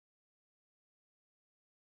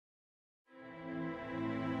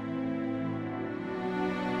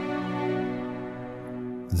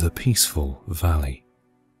the peaceful valley.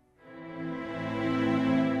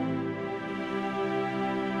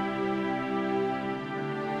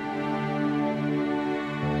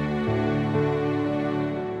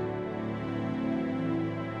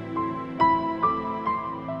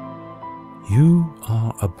 You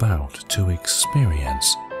are about to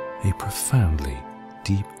experience a profoundly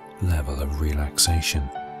deep level of relaxation,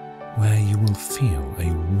 where you will feel a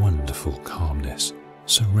wonderful calmness,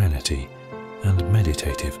 serenity, and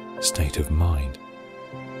meditative state of mind.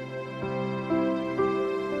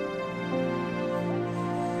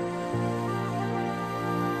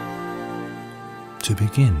 To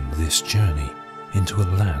begin this journey into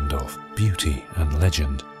a land of beauty and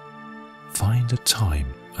legend, find a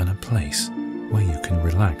time and a place where you can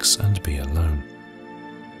relax and be alone.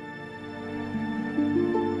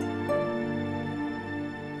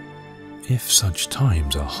 If such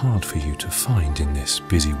times are hard for you to find in this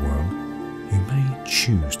busy world, you may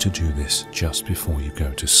choose to do this just before you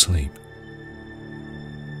go to sleep.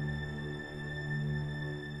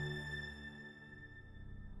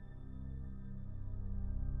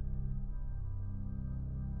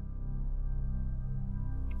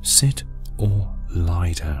 Sit or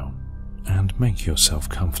lie down and make yourself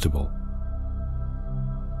comfortable.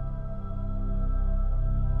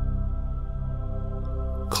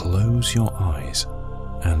 Close your eyes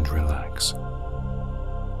and relax.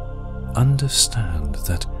 Understand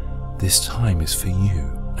that this time is for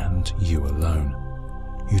you and you alone.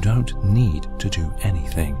 You don't need to do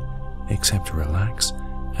anything except relax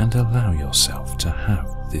and allow yourself to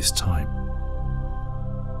have this time.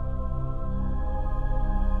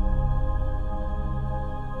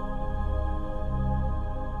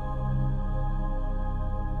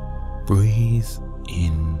 Breathe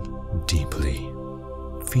in deeply,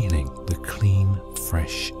 feeling the clean,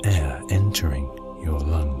 fresh air entering your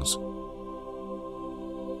lungs.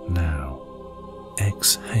 Now,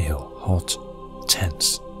 exhale hot,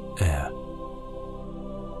 tense air.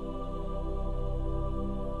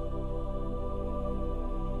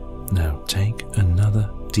 Now take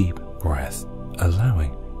another deep breath,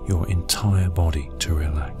 allowing your entire body to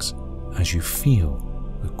relax as you feel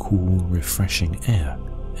the cool, refreshing air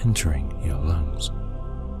entering your lungs.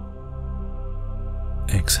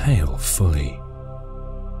 Exhale fully.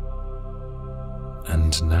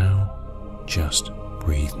 And now, just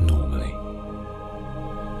breathe normally.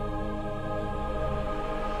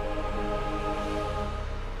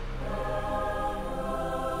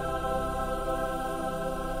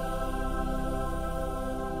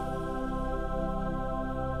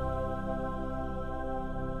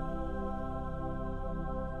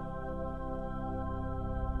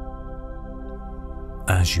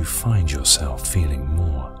 As you find yourself feeling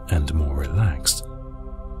more and more relaxed,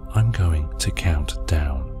 I'm going to count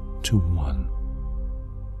down to 1.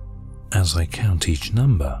 As I count each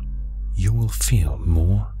number, you will feel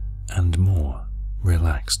more and more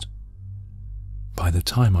relaxed. By the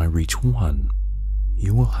time I reach 1,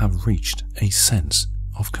 you will have reached a sense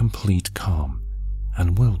of complete calm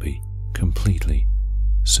and will be completely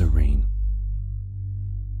serene.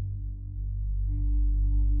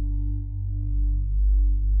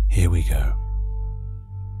 Here we go.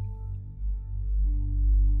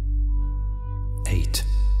 8.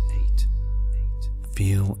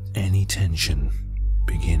 Feel any tension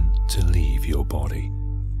begin to leave your body.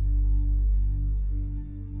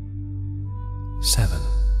 7.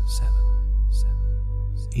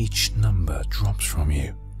 Each number drops from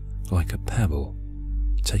you like a pebble,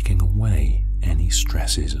 taking away any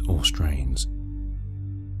stresses or strains.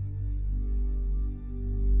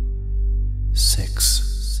 6.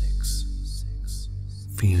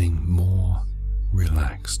 Feeling more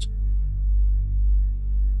relaxed.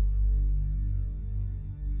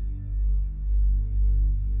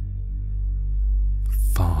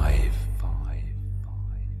 5.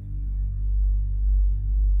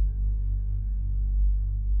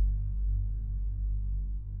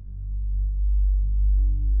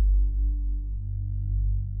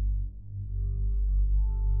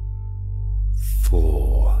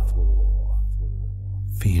 4.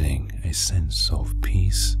 Feeling a sense of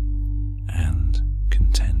peace and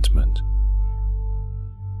contentment.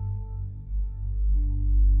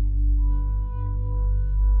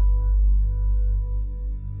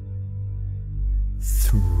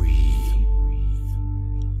 3.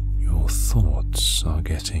 Your thoughts are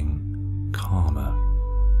getting calmer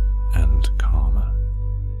and calmer.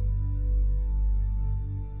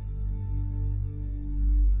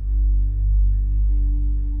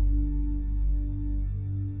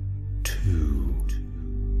 2. 1.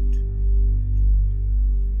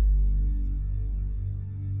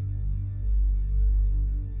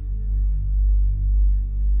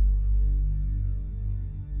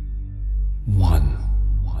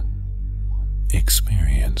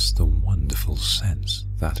 experience the wonderful sense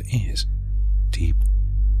that is deep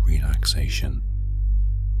relaxation.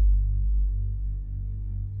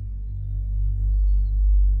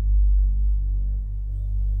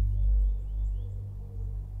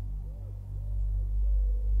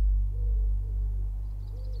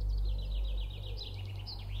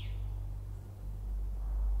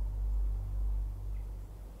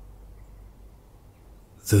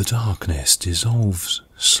 The darkness dissolves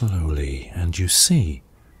slowly, and you see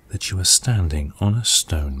that you are standing on a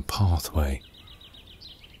stone pathway.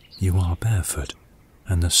 You are barefoot,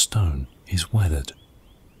 and the stone is weathered.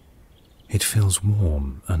 It feels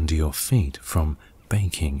warm under your feet from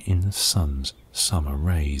baking in the sun's summer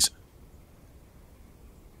rays.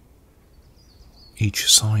 Each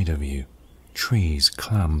side of you, trees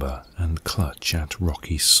clamber and clutch at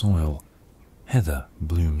rocky soil, heather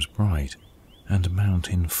blooms bright, and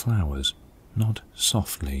mountain flowers nod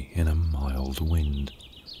softly in a mild wind.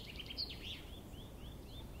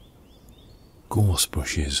 Gorse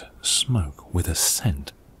bushes smoke with a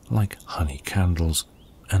scent like honey candles,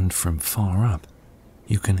 and from far up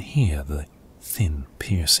you can hear the thin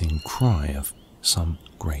piercing cry of some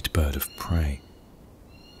great bird of prey.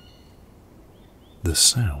 The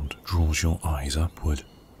sound draws your eyes upward.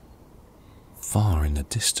 Far in the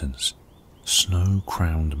distance,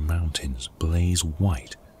 snow-crowned mountains blaze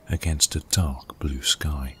white against a dark blue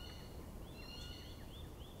sky.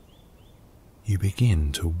 You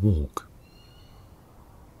begin to walk.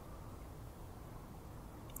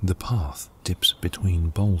 The path dips between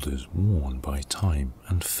boulders worn by time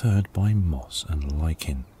and furred by moss and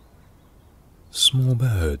lichen. Small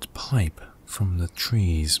birds pipe from the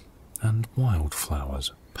trees, and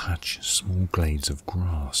wildflowers patch small glades of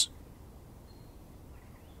grass.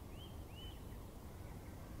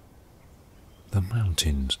 The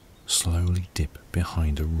mountains slowly dip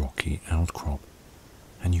behind a rocky outcrop,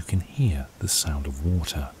 and you can hear the sound of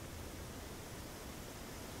water.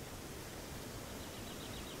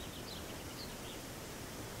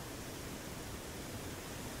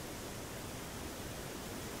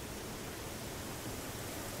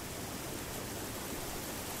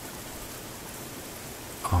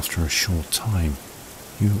 After a short time,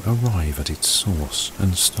 you arrive at its source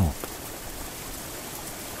and stop.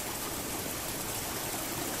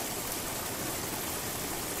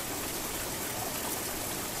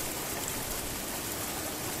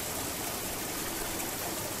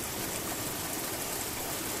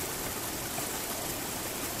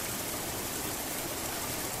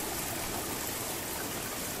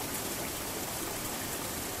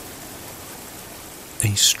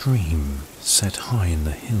 A stream set high in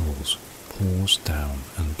the hills pours down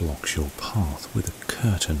and blocks your path with a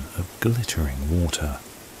curtain of glittering water.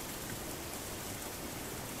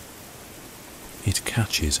 It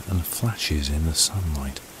catches and flashes in the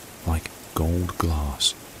sunlight like gold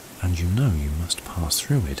glass, and you know you must pass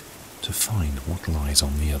through it to find what lies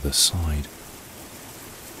on the other side.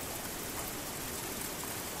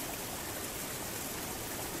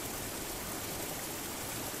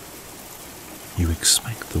 You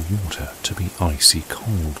expect the water to be icy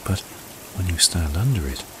cold, but when you stand under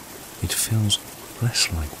it, it feels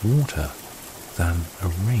less like water than a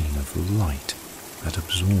rain of light that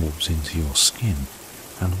absorbs into your skin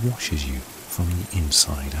and washes you from the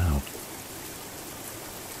inside out.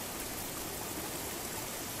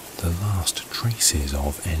 The last traces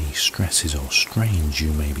of any stresses or strains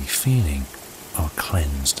you may be feeling are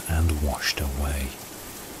cleansed and washed away.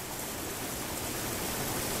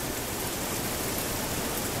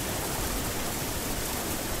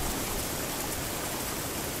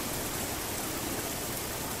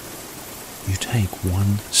 You take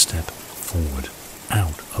one step forward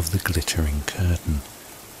out of the glittering curtain,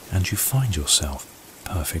 and you find yourself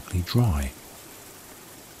perfectly dry.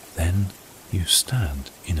 Then you stand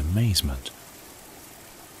in amazement.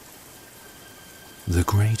 The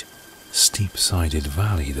great steep-sided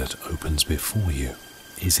valley that opens before you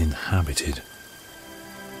is inhabited.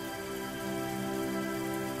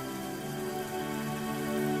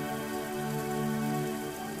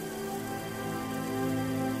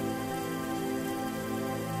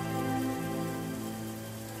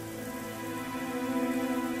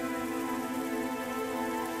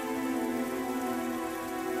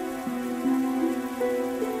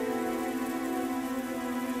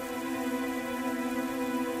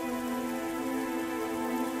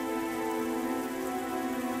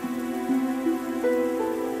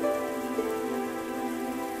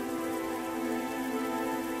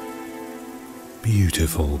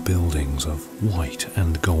 Beautiful buildings of white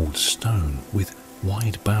and gold stone with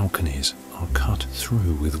wide balconies are cut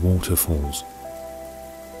through with waterfalls.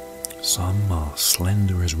 Some are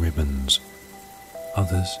slender as ribbons,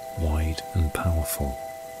 others wide and powerful.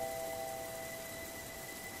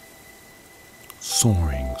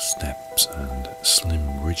 Soaring steps and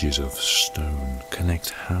slim ridges of stone connect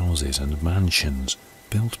houses and mansions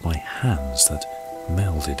built by hands that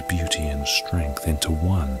melded beauty and strength into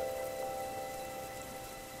one.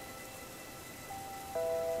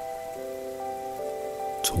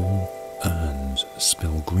 Tall urns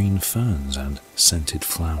spill green ferns and scented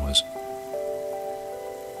flowers.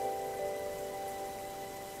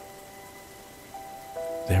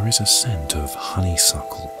 There is a scent of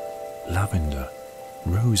honeysuckle, lavender,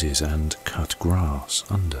 roses and cut grass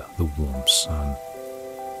under the warm sun.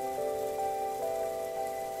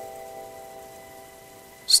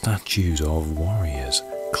 Statues of warriors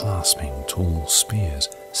clasping tall spears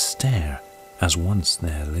stare as once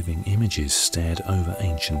their living images stared over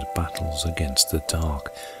ancient battles against the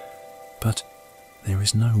dark. But there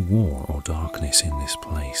is no war or darkness in this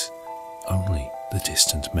place, only the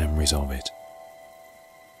distant memories of it.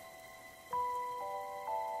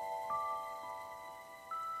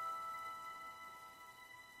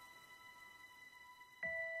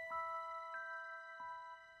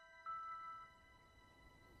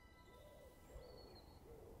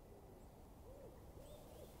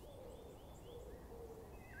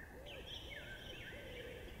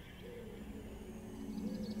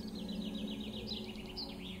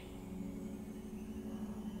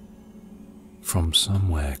 From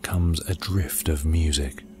somewhere comes a drift of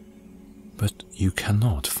music, but you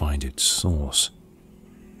cannot find its source.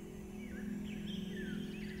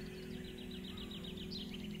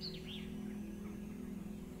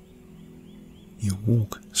 You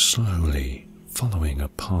walk slowly, following a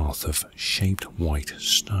path of shaped white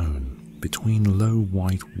stone between low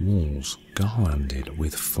white walls garlanded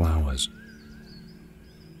with flowers.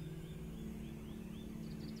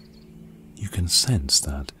 You can sense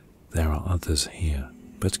that there are others here,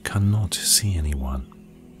 but cannot see anyone.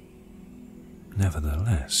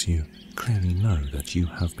 Nevertheless, you clearly know that you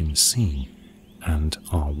have been seen and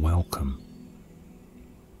are welcome.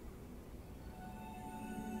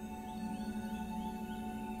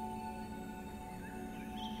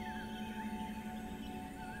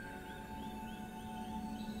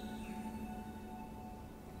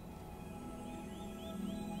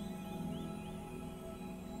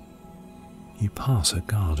 You pass a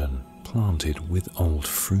garden planted with old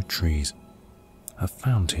fruit trees. A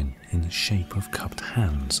fountain in the shape of cupped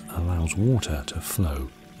hands allows water to flow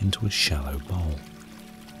into a shallow bowl.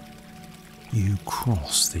 You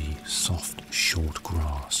cross the soft, short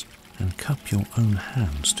grass and cup your own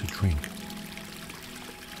hands to drink.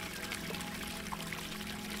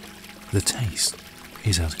 The taste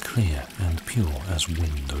is as clear and pure as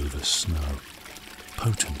wind over snow,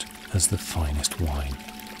 potent as the finest wine.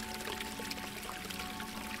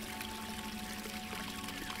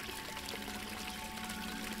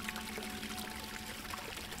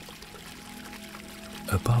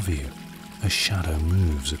 Above you, a shadow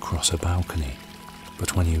moves across a balcony,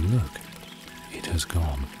 but when you look, it has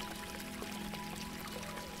gone.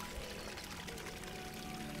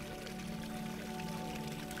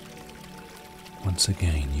 Once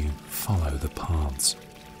again, you follow the paths.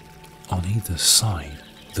 On either side,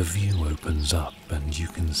 the view opens up and you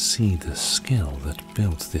can see the skill that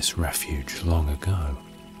built this refuge long ago.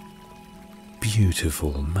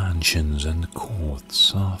 Beautiful mansions and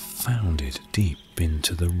courts are founded deep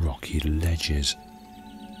into the rocky ledges.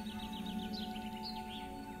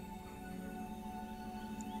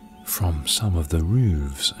 From some of the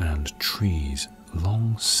roofs and trees,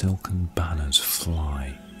 long silken banners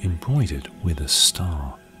fly, embroidered with a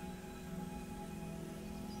star.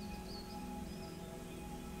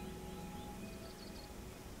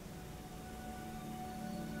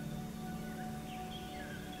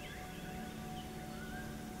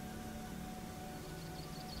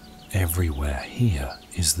 Everywhere here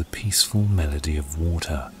is the peaceful melody of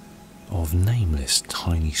water, of nameless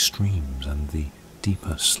tiny streams and the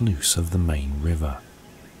deeper sluice of the main river.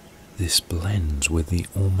 This blends with the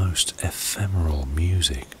almost ephemeral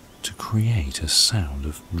music to create a sound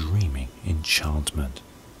of dreaming enchantment.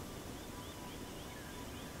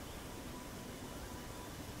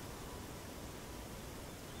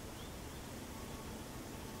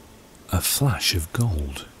 A flash of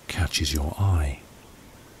gold catches your eye.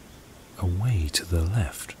 Away to the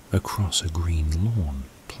left, across a green lawn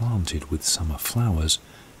planted with summer flowers,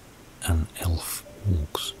 an elf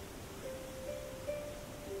walks.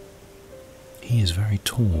 He is very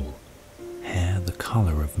tall, hair the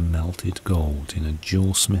colour of melted gold in a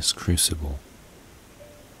jewelsmith's crucible.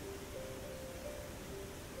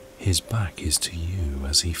 His back is to you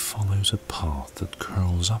as he follows a path that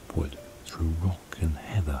curls upward through rock and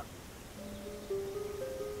heather.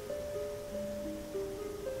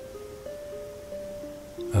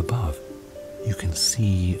 Above, you can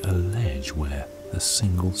see a ledge where a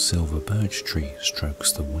single silver birch tree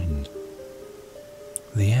strokes the wind.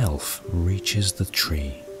 The elf reaches the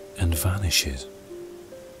tree and vanishes.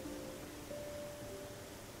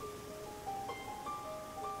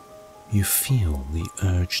 You feel the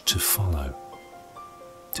urge to follow,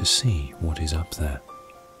 to see what is up there.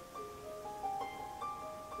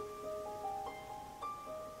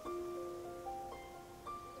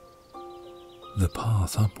 The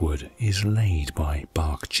path upward is laid by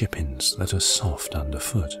bark chippings that are soft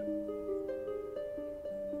underfoot.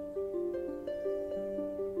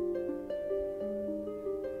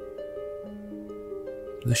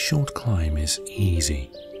 The short climb is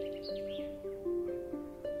easy.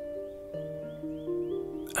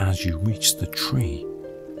 As you reach the tree,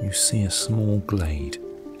 you see a small glade,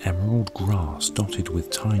 emerald grass dotted with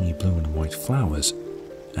tiny blue and white flowers,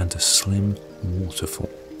 and a slim waterfall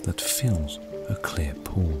that fills a clear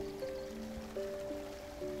pool.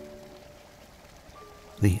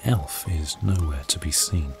 The elf is nowhere to be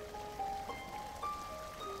seen.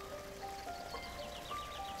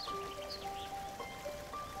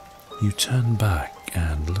 You turn back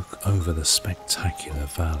and look over the spectacular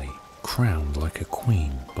valley, crowned like a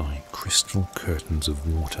queen by crystal curtains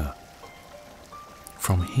of water.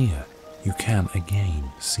 From here, you can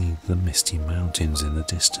again see the misty mountains in the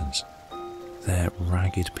distance, their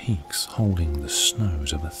ragged peaks holding the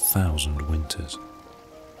snows of 1,000 winters.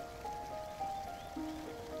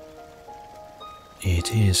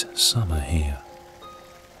 It is summer here.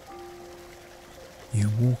 You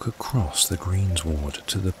walk across the greensward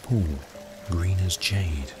to the pool, green as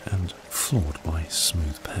jade and floored by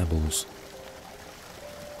smooth pebbles.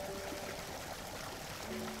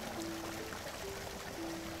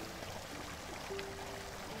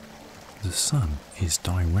 The sun is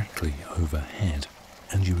directly overhead,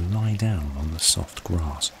 and you lie down on the soft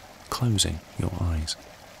grass, closing your eyes.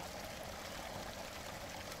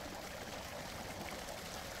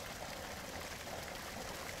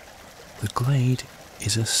 The glade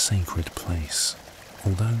is a sacred place,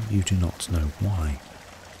 although you do not know why,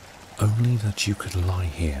 only that you could lie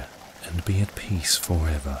here and be at peace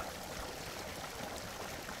forever.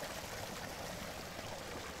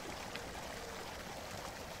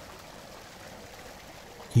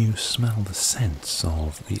 You smell the scents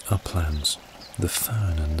of the uplands, the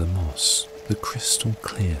fern and the moss, the crystal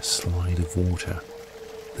clear slide of water,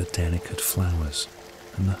 the delicate flowers,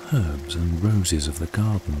 and the herbs and roses of the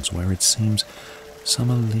gardens where it seems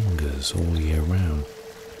summer lingers all year round.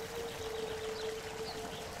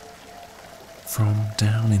 From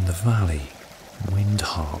down in the valley, wind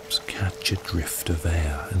harps catch a drift of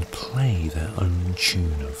air and play their own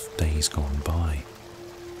tune of days gone by.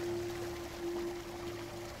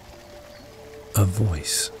 A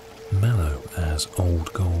voice, mellow as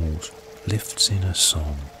old gold, lifts in a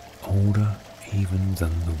song, older even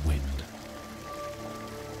than the wind.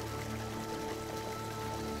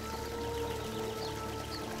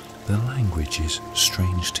 The language is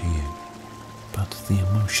strange to you, but the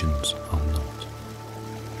emotions are not.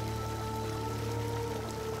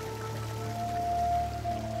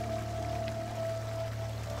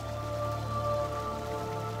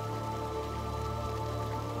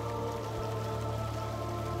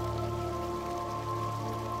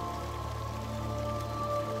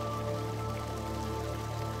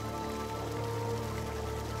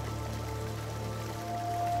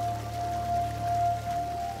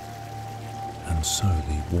 And so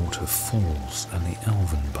the water falls and the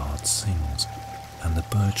elven bard sings, and the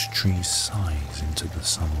birch tree sighs into the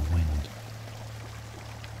summer wind.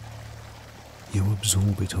 You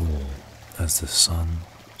absorb it all as the sun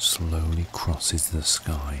slowly crosses the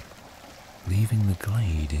sky, leaving the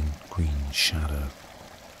glade in green shadow.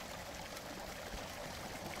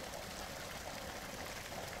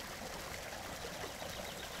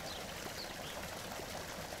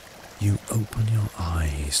 You open your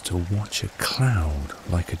eyes to watch a cloud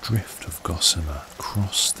like a drift of gossamer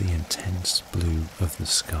cross the intense blue of the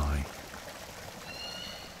sky.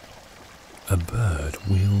 A bird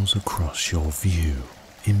wheels across your view,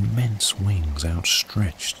 immense wings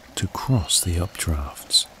outstretched to cross the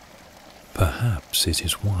updrafts. Perhaps it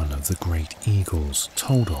is one of the great eagles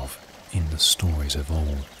told of in the stories of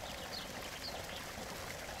old.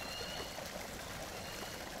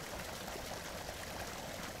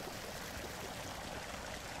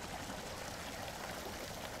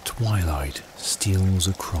 Twilight steals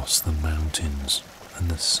across the mountains, and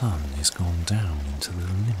the sun is gone down into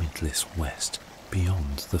the limitless west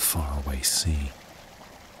beyond the faraway sea.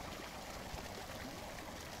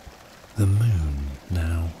 The moon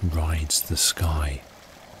now rides the sky.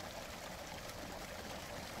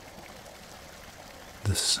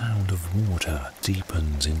 The sound of water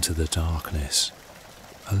deepens into the darkness,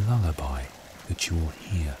 a lullaby that you will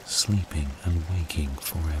hear sleeping and waking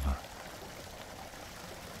forever.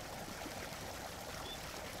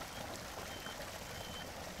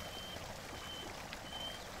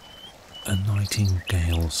 A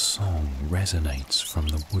nightingale's song resonates from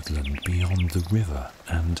the woodland beyond the river,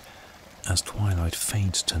 and as twilight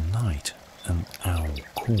fades to night, an owl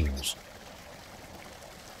calls.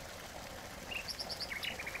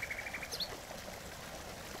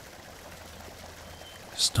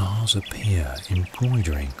 Stars appear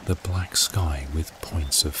embroidering the black sky with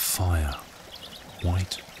points of fire,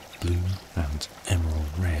 white, blue, and emerald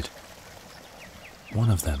red.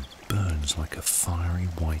 One of them burns like a fiery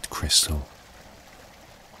white crystal.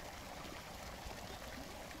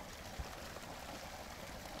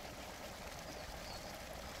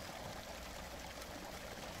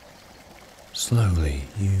 Slowly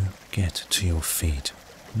you get to your feet,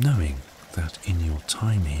 knowing that in your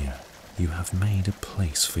time here you have made a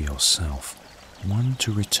place for yourself, one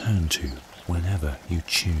to return to whenever you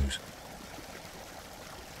choose.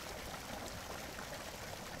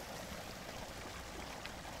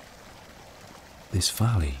 This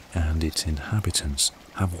valley and its inhabitants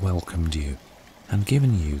have welcomed you and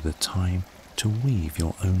given you the time to weave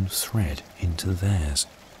your own thread into theirs.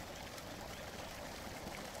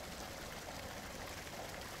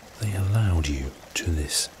 They allowed you to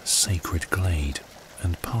this sacred glade,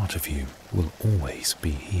 and part of you will always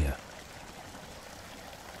be here.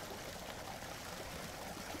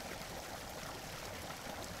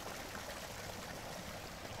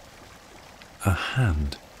 A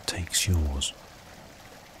hand takes yours.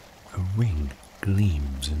 A ring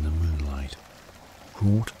gleams in the moonlight,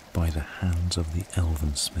 wrought by the hands of the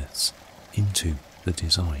elven smiths into the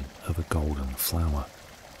design of a golden flower.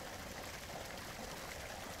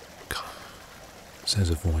 "Come," says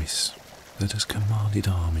a voice that has commanded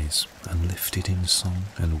armies and lifted in song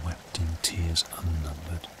and wept in tears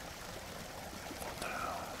unnumbered. "For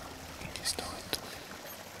now it is time to live."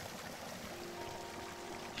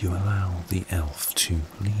 You allow the elf to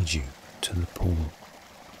lead you to the pool.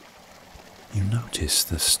 You notice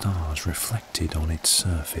the stars reflected on its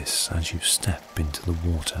surface as you step into the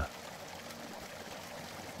water.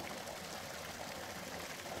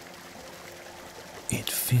 It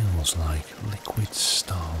feels like liquid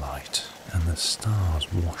starlight, and the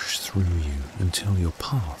stars wash through you until your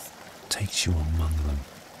path takes you among them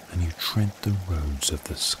and you tread the roads of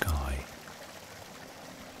the sky.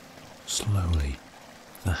 Slowly,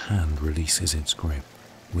 the hand releases its grip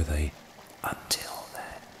with a "until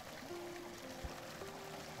then."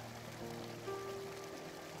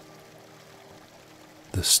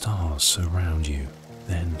 The stars surround you,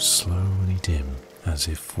 then slowly dim as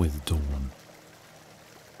if with dawn.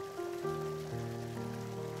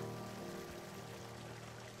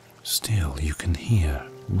 Still you can hear,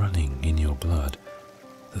 running in your blood,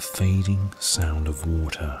 the fading sound of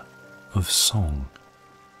water, of song,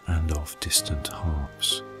 and of distant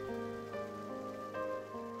harps.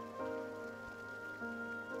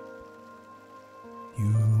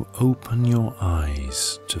 You open your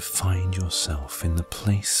eyes to find yourself in the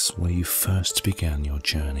place where you first began your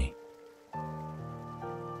journey.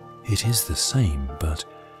 It is the same, but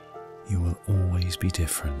you will always be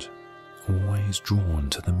different, always drawn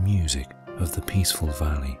to the music of the peaceful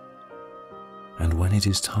valley. And when it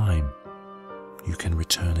is time, you can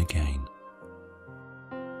return again.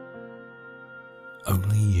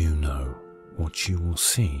 Only you know what you will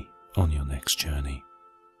see on your next journey.